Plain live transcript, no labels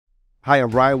Hi,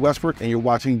 I'm Westbrook, and you're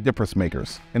watching Difference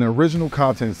Makers, an original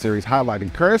content series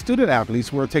highlighting current student athletes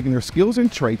who are taking their skills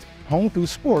and traits honed through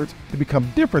sports to become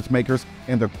difference makers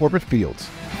in their corporate fields.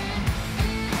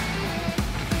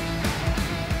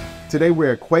 Today,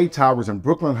 we're at Quay Towers in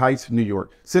Brooklyn Heights, New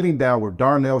York, sitting down with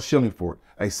Darnel Shillingford,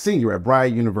 a senior at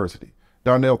Bryant University.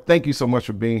 Darnel, thank you so much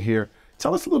for being here.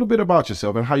 Tell us a little bit about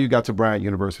yourself and how you got to Bryant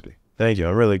University. Thank you.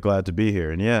 I'm really glad to be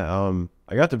here. And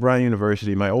I got to Bryant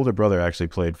University. My older brother actually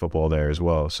played football there as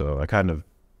well, so I kind of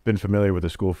been familiar with the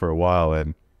school for a while,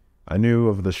 and I knew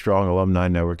of the strong alumni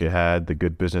network it had, the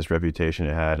good business reputation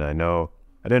it had, and I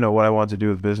didn't know what I wanted to do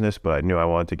with business, but I knew I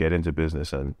wanted to get into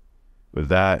business, and with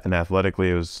that and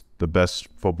athletically, it was the best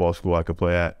football school I could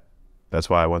play at. That's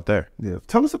why I went there. Yeah.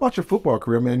 Tell us about your football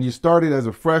career, man. You started as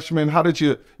a freshman. How did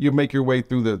you make your way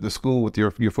through the school with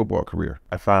your football career?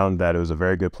 I found that it was a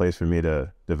very good place for me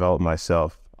to develop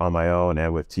myself on my own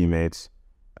and with teammates.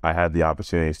 I had the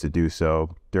opportunities to do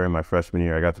so. During my freshman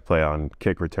year, I got to play on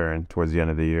kick return towards the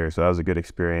end of the year, so that was a good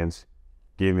experience.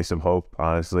 Gave me some hope,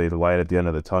 honestly, the light at the end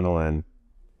of the tunnel, and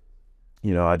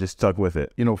I just stuck with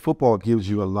it. Football gives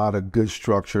you a lot of good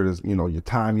structure. There's, your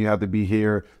time you have to be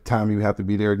here, time you have to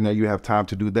be there. Now you have time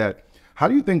to do that. How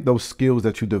do you think those skills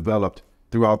that you developed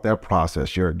throughout that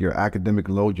process, your academic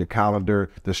load, your calendar,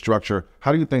 the structure,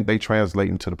 how do you think they translate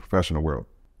into the professional world?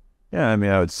 Yeah, I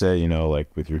mean, I would say,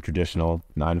 like with your traditional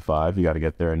 9 to 5, you got to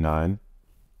get there at 9.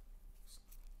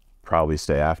 Probably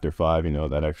stay after 5,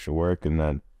 that extra work. And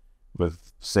then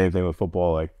with same thing with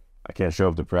football, like I can't show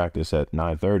up to practice at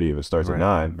 9:30 if it starts at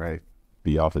 9. Right.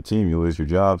 Be off the team, you lose your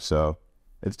job. So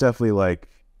it's definitely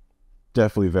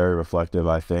very reflective,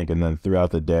 I think. And then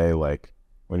throughout the day, like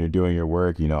when you're doing your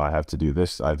work, I have to do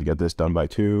this. I have to get this done by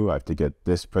 2. I have to get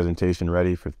this presentation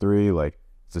ready for 3. Like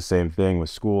it's the same thing with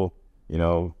school.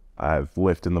 I have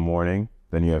lift in the morning,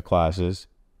 then you have classes,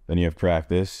 then you have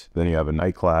practice, then you have a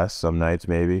night class, some nights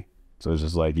maybe. So it's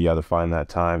just like you got to find that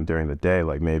time during the day,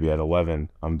 like maybe at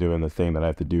 11, I'm doing the thing that I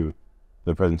have to do,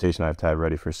 the presentation I have to have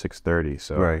ready for 6:30.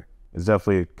 So right. It's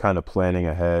definitely kind of planning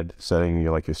ahead, setting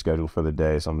your schedule for the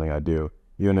day, something I do.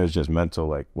 Even if it's just mental,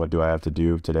 like what do I have to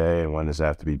do today and when does it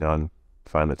have to be done?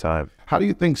 Find the time. How do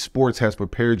you think sports has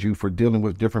prepared you for dealing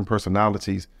with different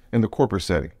personalities in the corporate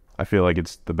setting? I feel like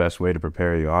it's the best way to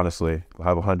prepare you, honestly. We'll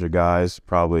have 100 guys,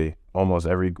 probably almost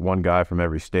one guy from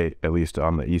every state, at least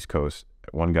on the East Coast,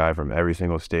 one guy from every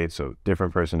single state. So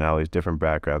different personalities, different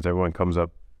backgrounds. Everyone comes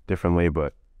up differently,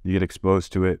 but you get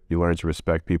exposed to it. You learn to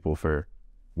respect people for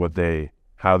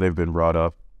how they've been brought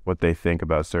up, what they think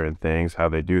about certain things, how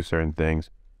they do certain things.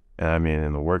 And I mean,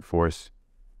 in the workforce,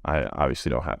 I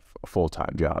obviously don't have a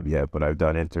full-time job yet, but I've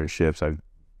done internships. I've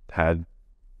had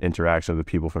interaction with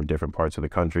people from different parts of the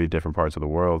country, different parts of the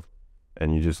world,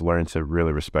 and you just learn to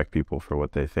really respect people for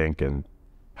what they think and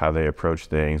how they approach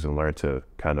things, and learn to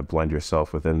kind of blend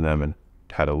yourself within them and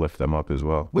how to lift them up as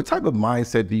well. What type of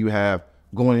mindset do you have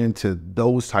going into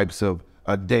those types of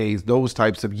days, those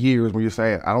types of years when you're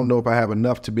saying, I don't know if I have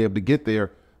enough to be able to get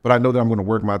there, but I know that I'm going to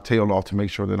work my tail off to make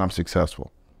sure that I'm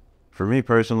successful? For me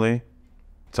personally,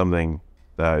 something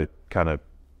that I kind of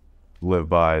live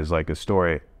by is like a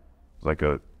story, like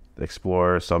a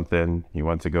explorer, something. He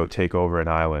went to go take over an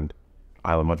island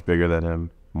much bigger than him,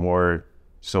 more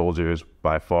soldiers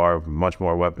by far, much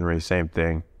more weaponry, same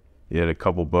thing. He had a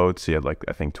couple boats. He had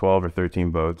I think 12 or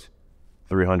 13 boats,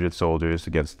 300 soldiers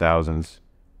against thousands.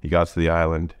 He got to the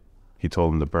island. He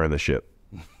told them to burn the ship.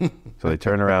 So they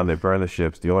turn around, they burn the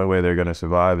ships. The only way they're going to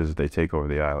survive is if they take over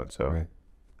the island. So right.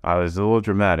 I was a little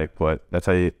dramatic, but that's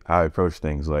how I approach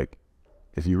things. Like,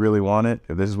 if you really want it,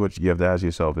 if this is what you have to ask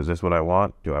yourself, is this what I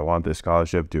want? Do I want this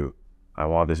scholarship? Do I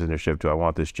want this internship? Do I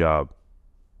want this job?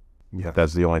 Yeah.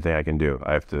 That's the only thing I can do.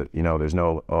 I have to, there's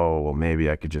no, well, maybe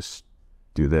I could just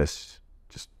do this.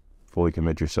 Just fully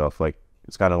commit yourself.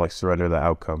 It's kind of like surrender the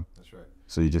outcome. That's right.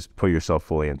 So you just put yourself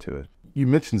fully into it. You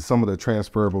mentioned some of the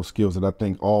transferable skills that I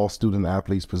think all student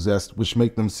athletes possess, which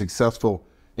make them successful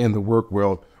in the work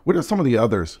world. What are some of the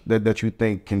others that you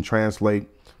think can translate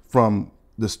from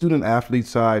the student athlete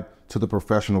side to the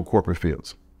professional corporate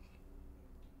fields?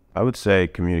 I would say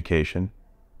communication,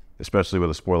 especially with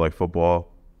a sport like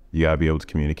football. You gotta be able to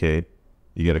communicate.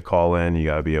 You get a call in, you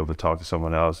gotta be able to talk to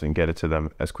someone else and get it to them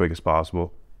as quick as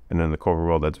possible. And in the corporate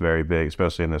world, that's very big,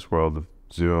 especially in this world of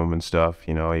Zoom and stuff.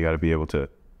 You gotta be able to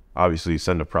obviously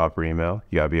send a proper email.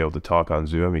 You gotta be able to talk on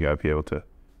Zoom. You gotta be able to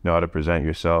know how to present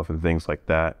yourself and things like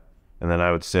that. And then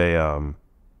I would say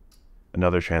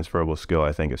another transferable skill,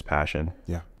 I think, is passion.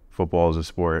 Yeah. Football is a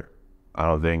sport. I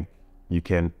don't think you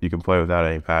can play without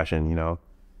any passion. You don't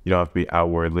have to be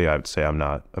outwardly. I would say I'm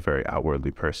not a very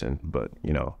outwardly person, but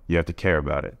you have to care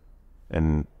about it.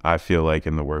 And I feel like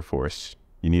in the workforce,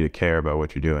 you need to care about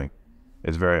what you're doing.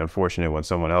 It's very unfortunate when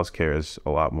someone else cares a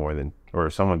lot more than, or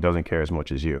someone doesn't care as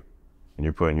much as you. And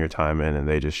you're putting your time in and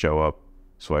they just show up,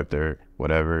 swipe their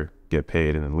whatever, get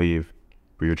paid and then leave,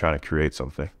 but you're trying to create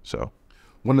something. So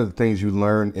one of the things you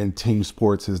learn in team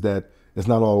sports is that it's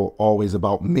not always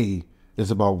about me,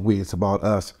 it's about we, it's about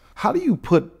us. How do you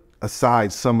put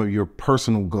aside some of your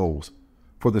personal goals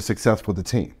for the success for the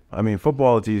team? I mean,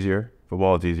 football, it's easier.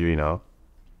 Football, it's easier, you know.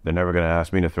 They're never going to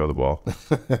ask me to throw the ball.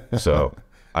 So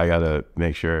I got to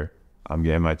make sure I'm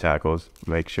getting my tackles,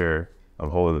 make sure I'm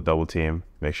holding the double team,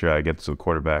 make sure I get to the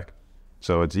quarterback.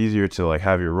 So it's easier to like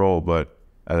have your role, but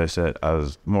as I said, I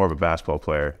was more of a basketball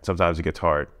player. Sometimes it gets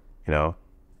hard, you know.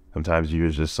 Sometimes you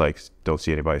just like don't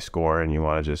see anybody score and you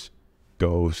want to just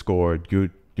go score, do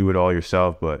it all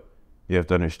yourself, but you have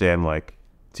to understand like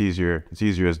it's easier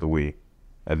as the we.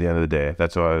 At the end of the day,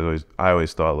 that's why I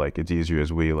always thought like it's easier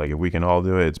as we. Like if we can all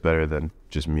do it, it's better than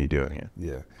just me doing it.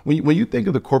 Yeah. When you think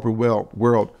of the corporate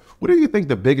world, what do you think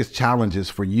the biggest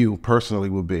challenges for you personally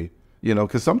will be? You know,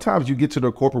 because sometimes you get to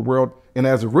the corporate world and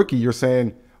as a rookie, you're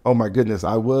saying, oh my goodness,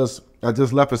 I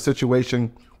just left a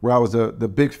situation where I was the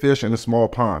big fish in a small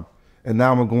pond. And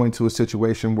now I'm going to a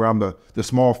situation where I'm the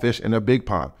small fish in a big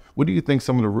pond. What do you think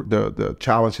some of the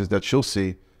challenges that you'll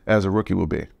see as a rookie will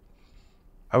be?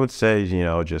 I would say, you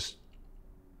know, just,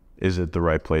 is it the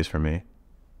right place for me?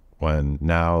 When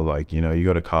now, like, you know, you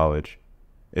go to college,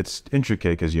 it's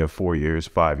intricate because you have 4 years,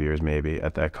 5 years maybe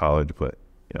at that college, but,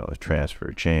 you know,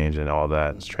 transfer, change and all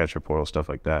that, it's transfer portal, stuff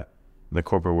like that. In the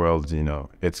corporate world, you know,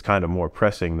 it's kind of more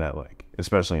pressing that, like,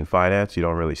 especially in finance, you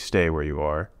don't really stay where you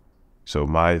are. So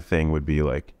my thing would be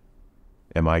like,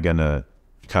 am I going to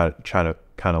kind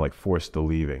of like force the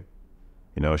leaving?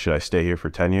 You know, should I stay here for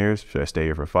 10 years? Should I stay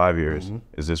here for 5 years? Mm-hmm.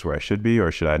 Is this where I should be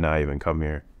or should I not even come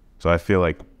here? So I feel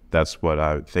like that's what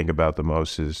I think about the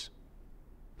most is,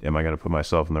 am I going to put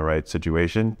myself in the right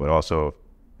situation? But also,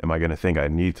 am I going to think I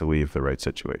need to leave the right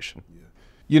situation? Yeah.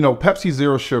 You know, Pepsi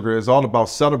Zero Sugar is all about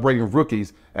celebrating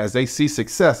rookies as they see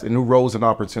success in new roles and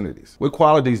opportunities. What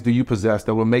qualities do you possess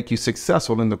that will make you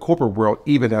successful in the corporate world,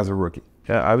 even as a rookie?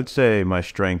 Yeah, I would say my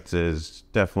strength is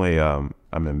definitely I'm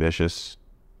ambitious.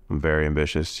 I'm very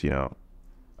ambitious, you know.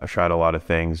 I've tried a lot of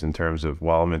things in terms of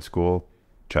while I'm in school,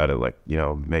 try to like, you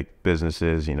know, make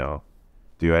businesses, you know,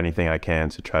 do anything I can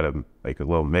to try to like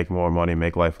make more money,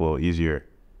 make life a little easier.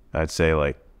 I'd say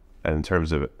like, in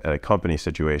terms of a company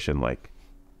situation, like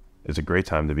it's a great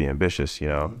time to be ambitious, you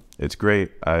know. It's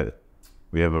great.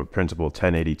 We have a principle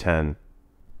 10-80-10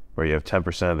 where you have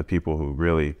 10% of the people who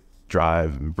really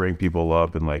drive and bring people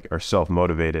up and like are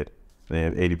self-motivated. They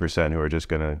have 80% who are just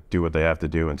going to do what they have to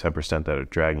do and 10% that are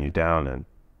dragging you down. And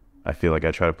I feel like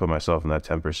I try to put myself in that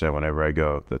 10% whenever I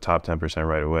go, the top 10%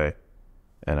 right away.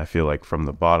 And I feel like from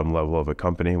the bottom level of a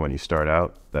company, when you start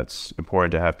out, that's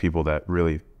important to have people that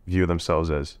really view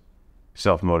themselves as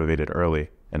self-motivated early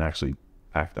and actually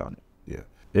act on it. Yeah.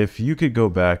 If you could go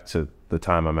back to the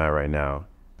time I'm at right now,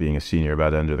 being a senior about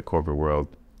to enter the corporate world,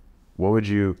 what would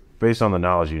you, based on the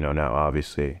knowledge you know now,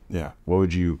 obviously, yeah, how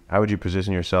would you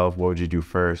position yourself? What would you do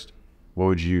first? What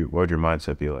would your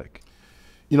mindset be like?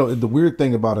 You know, the weird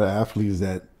thing about an athlete is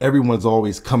that everyone's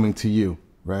always coming to you,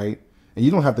 right? And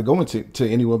you don't have to go to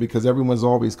anyone because everyone's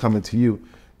always coming to you.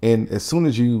 And as soon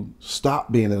as you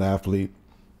stop being an athlete,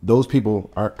 those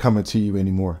people aren't coming to you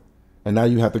anymore. And now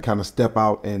you have to kind of step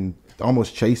out and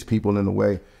almost chase people in a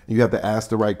way. And you have to ask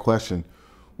the right question.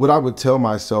 What I would tell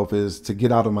myself is to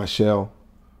get out of my shell,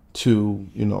 to,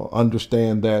 you know,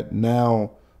 understand that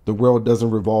now the world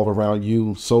doesn't revolve around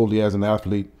you solely as an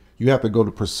athlete. You have to go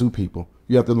to pursue people.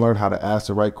 You have to learn how to ask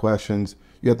the right questions.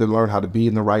 You have to learn how to be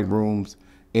in the right rooms.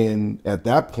 And at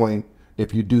that point,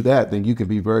 if you do that, then you can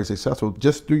be very successful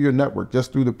just through your network,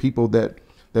 just through the people that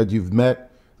you've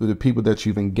met, through the people that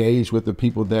you've engaged with, the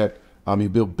people that you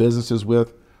build businesses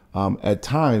with. At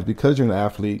times, because you're an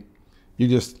athlete, you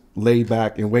just lay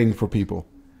back and waiting for people.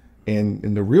 And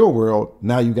in the real world,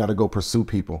 now you got to go pursue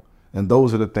people. And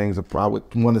those are the things that I would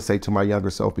want to say to my younger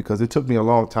self, because it took me a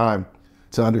long time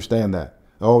to understand that.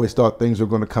 I always thought things were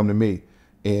going to come to me.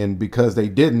 And because they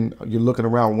didn't, you're looking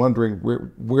around wondering,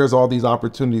 where's all these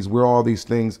opportunities? Where are all these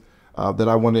things that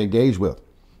I want to engage with?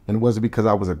 And it wasn't because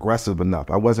I was aggressive enough.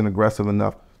 I wasn't aggressive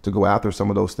enough to go after some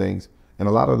of those things. And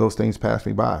a lot of those things passed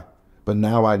me by. But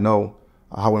now I know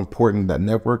how important that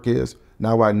network is.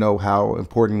 Now I know how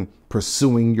important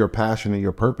pursuing your passion and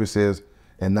your purpose is.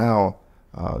 And now,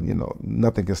 you know,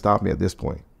 nothing can stop me at this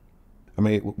point. I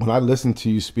mean, when I listen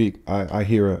to you speak, I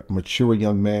hear a mature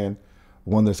young man,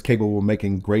 one that's capable of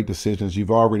making great decisions. You've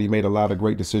already made a lot of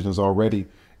great decisions already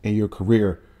in your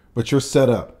career, but you're set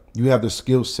up. You have the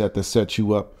skill set that sets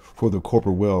you up for the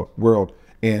corporate world.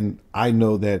 And I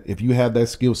know that if you have that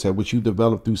skill set, which you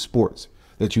develop through sports,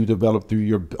 that you develop through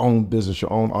your own business,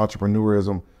 your own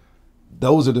entrepreneurism,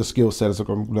 those are the skill sets that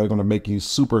are going to make you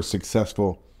super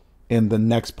successful in the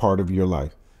next part of your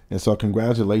life. And so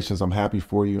congratulations. I'm happy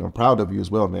for you. I'm proud of you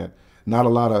as well, man. Not a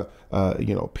lot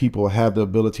of people have the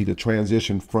ability to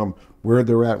transition from where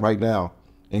they're at right now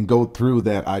and go through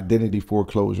that identity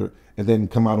foreclosure and then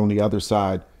come out on the other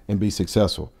side and be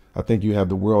successful. I think you have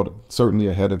the world certainly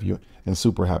ahead of you, and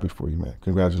super happy for you, man.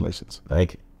 Congratulations.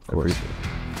 Thank you. Of course. I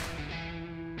appreciate it.